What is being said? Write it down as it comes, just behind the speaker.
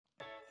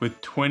With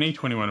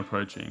 2021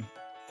 approaching,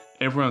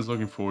 everyone's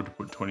looking forward to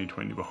put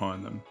 2020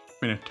 behind them. It's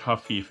been a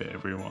tough year for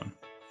everyone.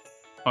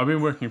 I've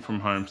been working from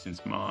home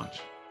since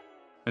March.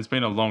 It's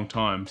been a long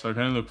time, so I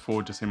can only look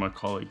forward to seeing my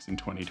colleagues in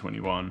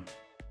 2021.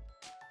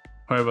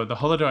 However, the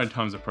holiday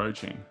time's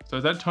approaching, so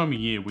at that time of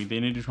year we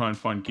then need to try and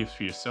find gifts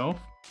for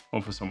yourself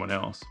or for someone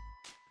else.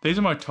 These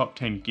are my top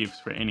 10 gifts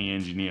for any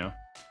engineer.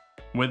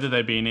 Whether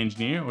they be an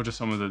engineer or just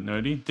someone that's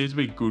nerdy, these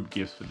will be good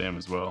gifts for them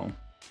as well.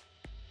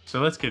 So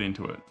let's get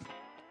into it.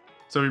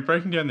 So we're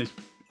breaking down these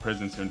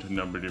presents into a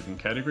number of different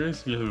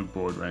categories. You have a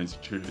broad range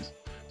to choose.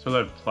 So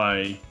we'll have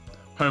play,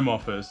 home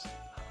office,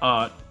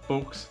 art,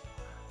 books,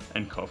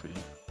 and coffee.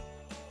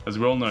 As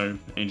we all know,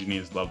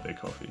 engineers love their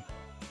coffee.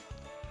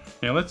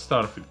 Now let's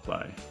start off with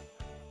play.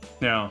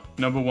 Now,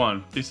 number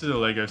one, this is a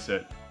Lego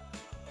set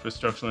for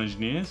structural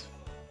engineers,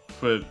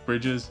 for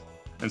bridges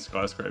and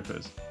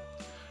skyscrapers.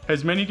 It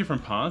has many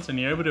different parts and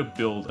you're able to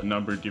build a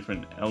number of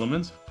different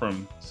elements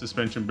from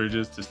suspension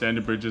bridges to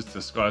standard bridges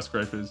to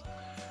skyscrapers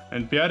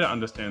and be able to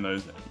understand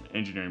those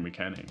engineering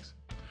mechanics.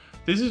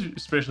 This is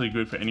especially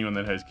good for anyone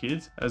that has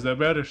kids as they'll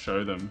be able to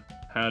show them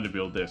how to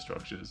build their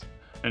structures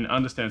and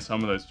understand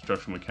some of those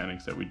structural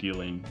mechanics that we deal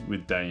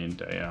with day in,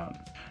 day out.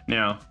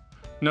 Now,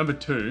 number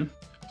two,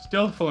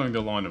 still following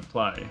the line of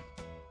play.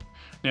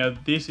 Now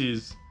this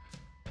is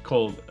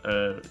called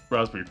a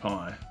Raspberry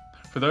Pi.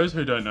 For those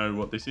who don't know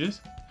what this is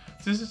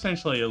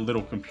essentially a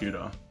little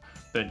computer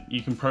that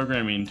you can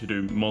program in to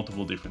do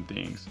multiple different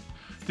things.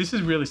 This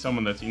is really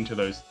someone that's into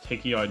those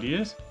techie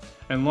ideas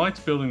and likes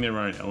building their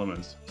own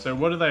elements. So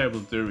what are they able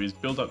to do is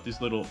build up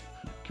this little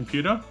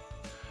computer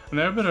and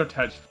they're able to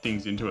attach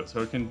things into it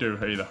so it can do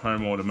either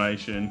home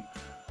automation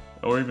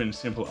or even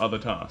simple other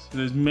tasks.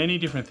 There's many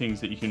different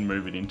things that you can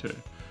move it into.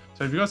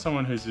 So if you've got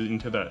someone who's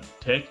into that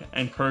tech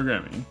and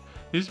programming,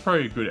 this is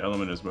probably a good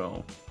element as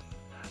well.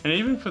 And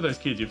even for those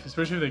kids,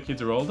 especially if their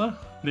kids are older,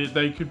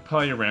 they could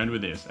play around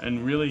with this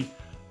and really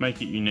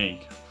make it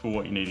unique for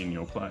what you need in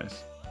your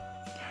place.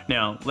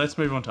 Now, let's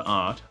move on to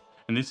art,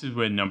 and this is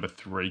where number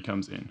three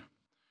comes in.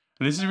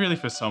 And this is really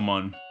for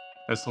someone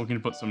that's looking to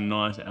put some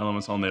nice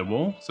elements on their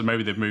wall, so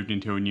maybe they've moved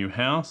into a new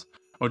house,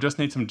 or just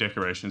need some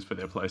decorations for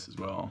their place as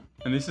well.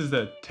 And this is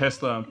the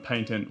Tesla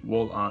Patent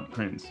Wall Art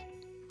Prints.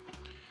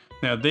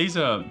 Now, these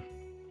are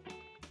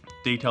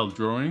detailed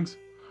drawings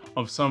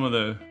of some of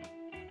the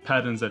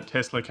patterns that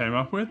Tesla came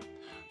up with.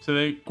 So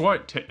they're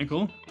quite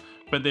technical,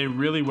 but they're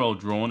really well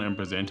drawn and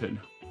presented.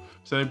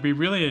 So it'd be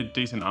really a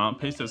decent art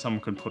piece that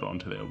someone could put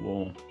onto their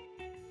wall.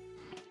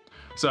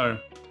 So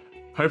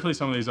hopefully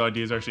some of these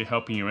ideas are actually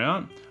helping you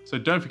out. So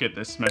don't forget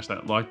to smash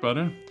that like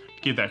button,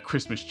 give that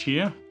Christmas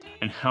cheer,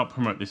 and help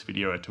promote this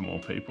video out to more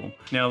people.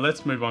 Now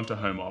let's move on to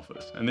home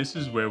office. And this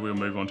is where we'll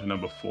move on to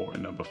number 4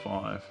 and number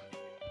 5.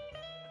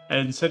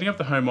 And setting up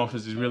the home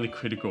office is really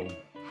critical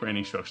for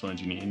any structural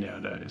engineer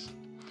nowadays.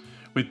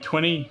 With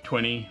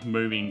 2020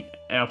 moving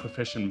our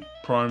profession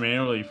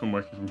primarily from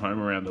working from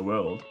home around the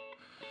world,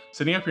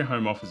 setting up your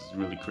home office is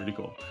really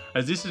critical,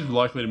 as this is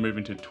likely to move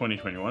into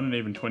 2021 and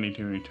even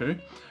 2022,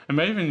 and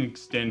may even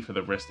extend for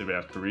the rest of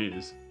our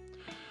careers.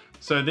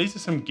 So these are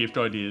some gift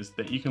ideas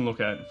that you can look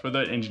at for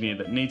that engineer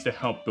that needs to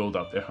help build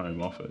up their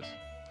home office.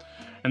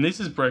 And this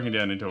is broken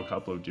down into a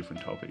couple of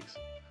different topics.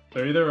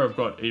 So I've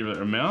got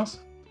a mouse,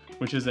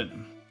 which is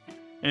an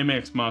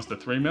MX Master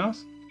 3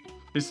 mouse.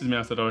 This is a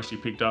mouse that I actually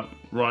picked up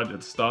right at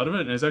the start of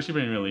it, and it's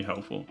actually been really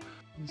helpful.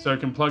 So it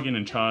can plug in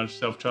and charge,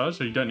 self-charge,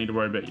 so you don't need to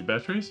worry about your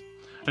batteries.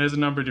 And there's a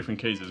number of different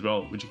keys as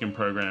well, which you can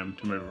program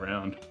to move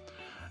around.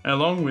 And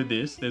along with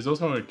this, there's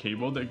also a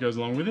keyboard that goes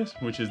along with this,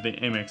 which is the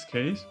MX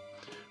keys,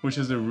 which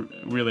is a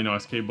really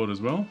nice keyboard as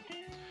well.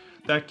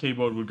 That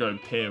keyboard would go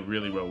pair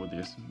really well with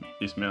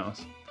this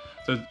mouse.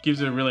 So it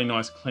gives it a really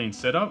nice clean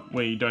setup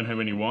where you don't have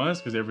any wires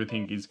because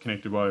everything is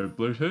connected by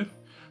Bluetooth.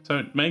 So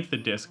it makes the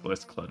desk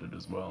less cluttered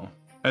as well.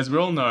 As we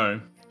all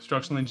know,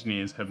 structural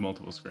engineers have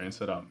multiple screens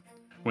set up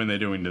when they're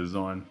doing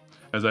design,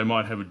 as they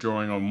might have a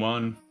drawing on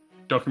one,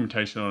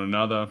 documentation on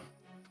another.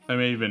 They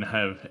may even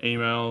have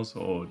emails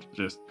or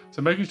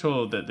so making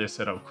sure that they're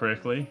set up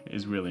correctly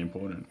is really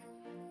important.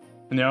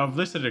 And now I've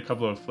listed a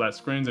couple of flat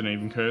screens and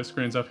even curved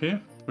screens up here,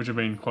 which have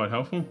been quite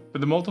helpful, but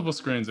the multiple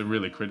screens are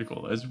really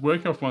critical as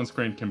working off one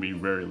screen can be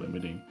very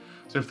limiting.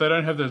 So if they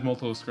don't have those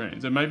multiple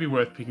screens, it may be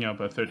worth picking up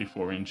a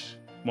 34-inch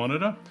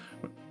monitor,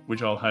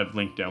 which I'll have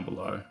linked down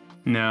below.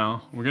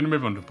 Now, we're going to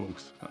move on to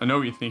books. I know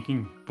what you're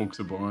thinking, books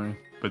are boring,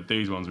 but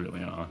these ones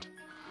really aren't.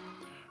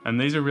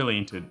 And these are really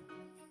into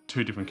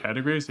two different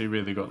categories. So you've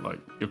either got like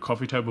your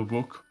coffee table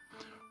book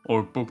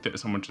or a book that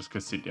someone just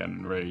could sit down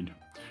and read.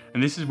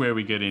 And this is where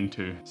we get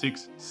into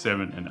 6,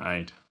 7, and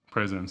 8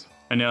 presents.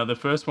 And now the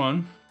first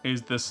one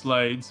is the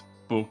Slade's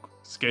book,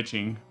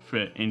 Sketching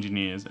for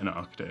Engineers and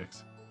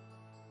Architects.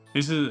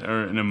 This is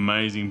an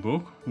amazing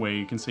book where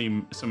you can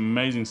see some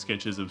amazing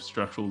sketches of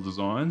structural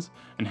designs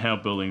and how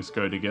buildings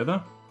go together.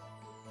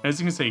 As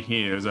you can see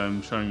here, as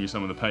I'm showing you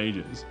some of the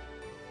pages,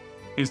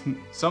 is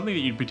something that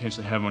you'd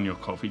potentially have on your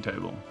coffee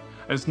table.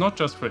 It's not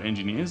just for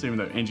engineers, even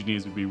though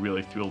engineers would be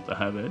really thrilled to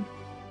have it,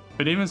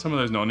 but even some of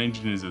those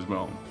non-engineers as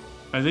well.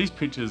 As these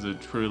pictures are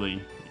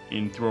truly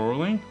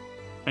enthralling,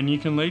 and you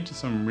can lead to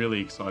some really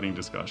exciting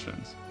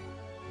discussions.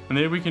 And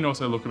there we can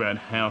also look about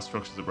how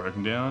structures are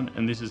broken down,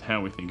 and this is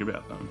how we think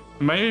about them.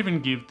 We may even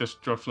give the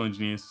structural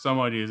engineers some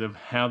ideas of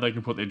how they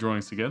can put their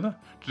drawings together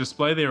to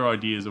display their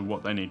ideas of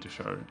what they need to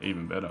show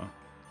even better.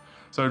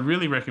 So I'd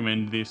really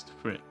recommend this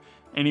for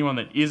anyone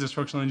that is a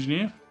structural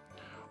engineer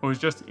or is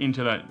just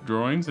into that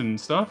drawings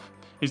and stuff,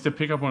 is to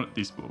pick up on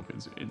this book.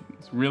 It's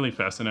really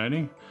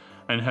fascinating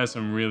and has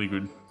some really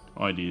good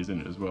ideas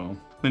in it as well.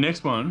 The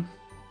next one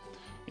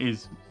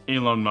is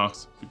Elon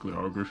Musk's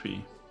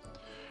bibliography.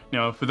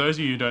 Now, for those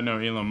of you who don't know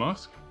Elon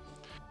Musk,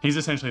 he's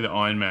essentially the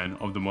Iron Man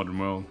of the modern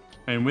world.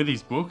 And with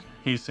his book,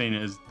 he's seen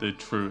as the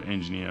true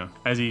engineer,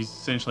 as he's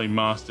essentially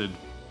mastered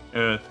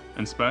Earth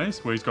and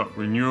space, where he's got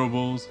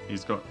renewables,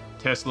 he's got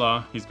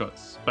Tesla, he's got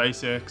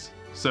SpaceX.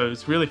 So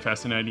it's really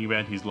fascinating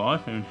about his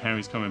life and how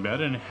he's come about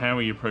it and how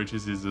he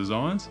approaches his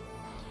designs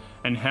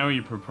and how he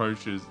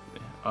approaches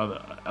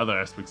other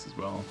aspects as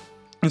well.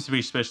 This would be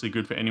especially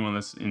good for anyone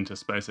that's into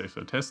SpaceX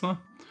or Tesla,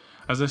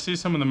 as I see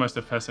some of the most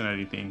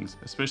fascinating things,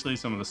 especially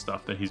some of the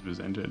stuff that he's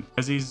presented,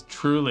 as he's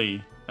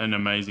truly an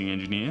amazing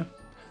engineer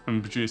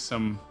and produced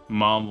some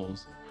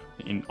marvels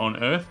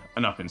on Earth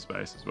and up in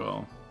space as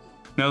well.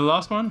 Now the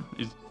last one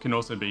can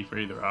also be for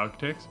either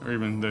architects or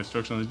even the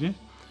structural engineers,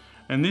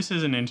 and this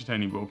is an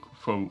entertaining book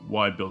for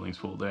why buildings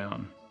fall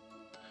down.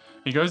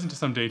 It goes into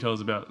some details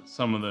about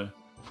some of the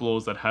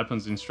flaws that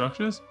happens in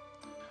structures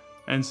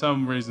and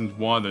some reasons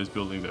why those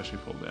buildings actually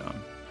fall down.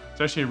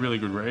 It's actually a really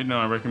good read, and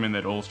I recommend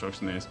that all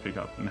structural engineers pick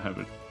up and have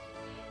it.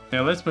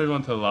 Now let's move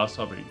on to the last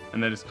topic,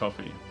 and that is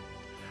coffee.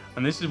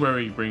 And this is where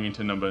we bring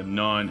into number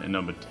 9 and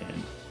number 10.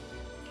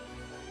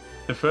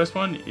 The first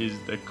one is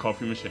the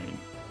coffee machine,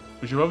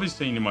 which you've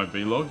obviously seen in my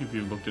vlog if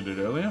you've looked at it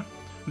earlier.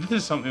 This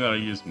is something that I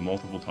use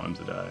multiple times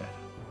a day.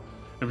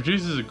 It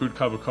produces a good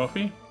cup of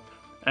coffee,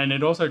 and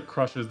it also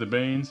crushes the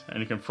beans,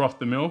 and it can froth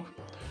the milk,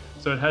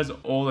 so it has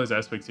all those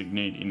aspects you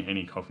need in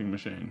any coffee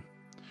machine.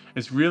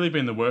 It's really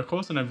been the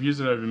workhorse, and I've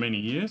used it over many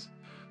years,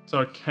 so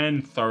I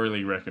can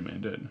thoroughly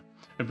recommend it.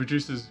 It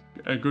produces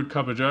a good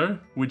cup of joe,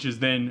 which is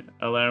then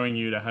allowing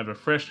you to have a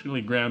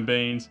freshly ground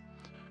beans,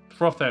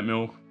 froth that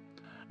milk,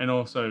 and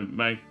also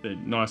make the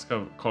nice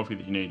cup of coffee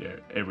that you need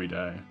every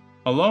day.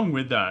 Along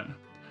with that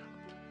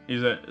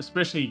is that,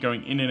 especially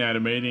going in and out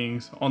of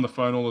meetings, on the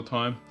phone all the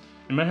time,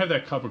 you may have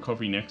that cup of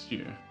coffee next to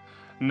you,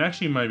 and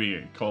actually maybe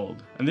get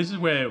cold. And this is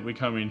where we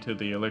come into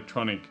the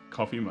electronic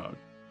coffee mug.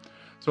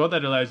 So what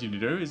that allows you to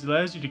do is it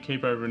allows you to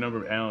keep over a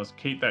number of hours,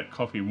 keep that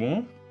coffee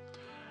warm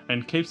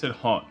and keeps it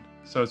hot,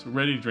 so it's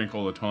ready to drink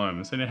all the time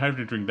instead of having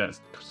to drink that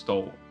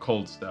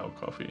cold stale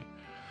coffee.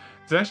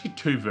 There's actually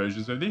 2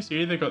 versions of this. You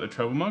either got the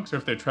travel mug, so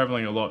if they're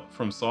traveling a lot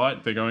from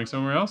site, they're going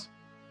somewhere else,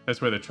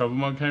 that's where the travel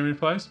mug came into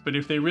place. But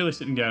if they're really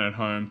sitting down at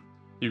home,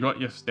 you've got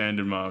your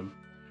standard mug.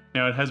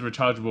 Now it has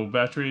rechargeable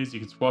batteries,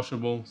 it's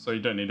washable, so you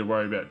don't need to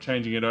worry about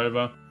changing it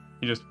over.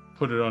 You just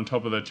put it on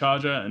top of the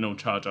charger and it'll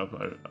charge up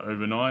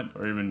overnight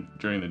or even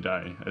during the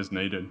day as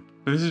needed.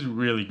 But this is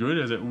really good,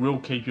 as it will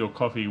keep your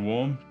coffee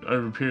warm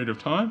over a period of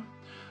time,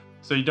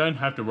 so you don't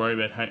have to worry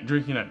about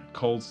drinking that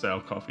cold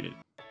stale coffee.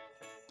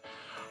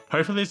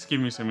 Hopefully this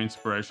gives you some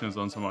inspirations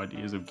on some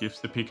ideas of gifts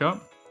to pick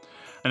up,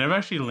 and I've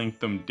actually linked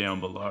them down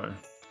below.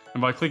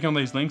 And by clicking on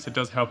these links, it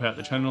does help out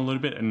the channel a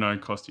little bit and no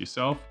cost to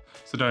yourself,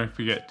 so don't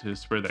forget to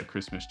spread that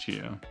Christmas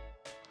cheer.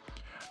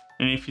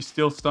 And if you're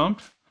still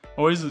stumped,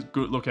 always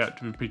look out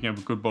to picking up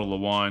a good bottle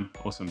of wine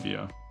or some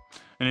beer.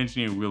 An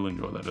engineer will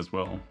enjoy that as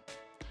well.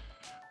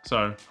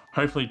 So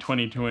hopefully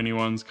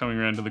 2021's coming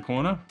around to the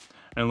corner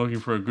and looking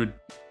for a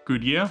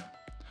good year.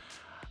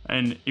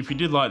 And if you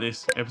did like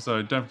this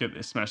episode, don't forget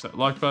to smash that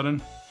like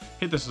button,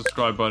 hit the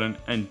subscribe button,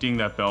 and ding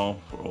that bell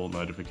for all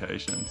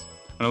notifications.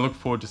 And I look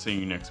forward to seeing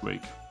you next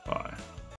week. Bye.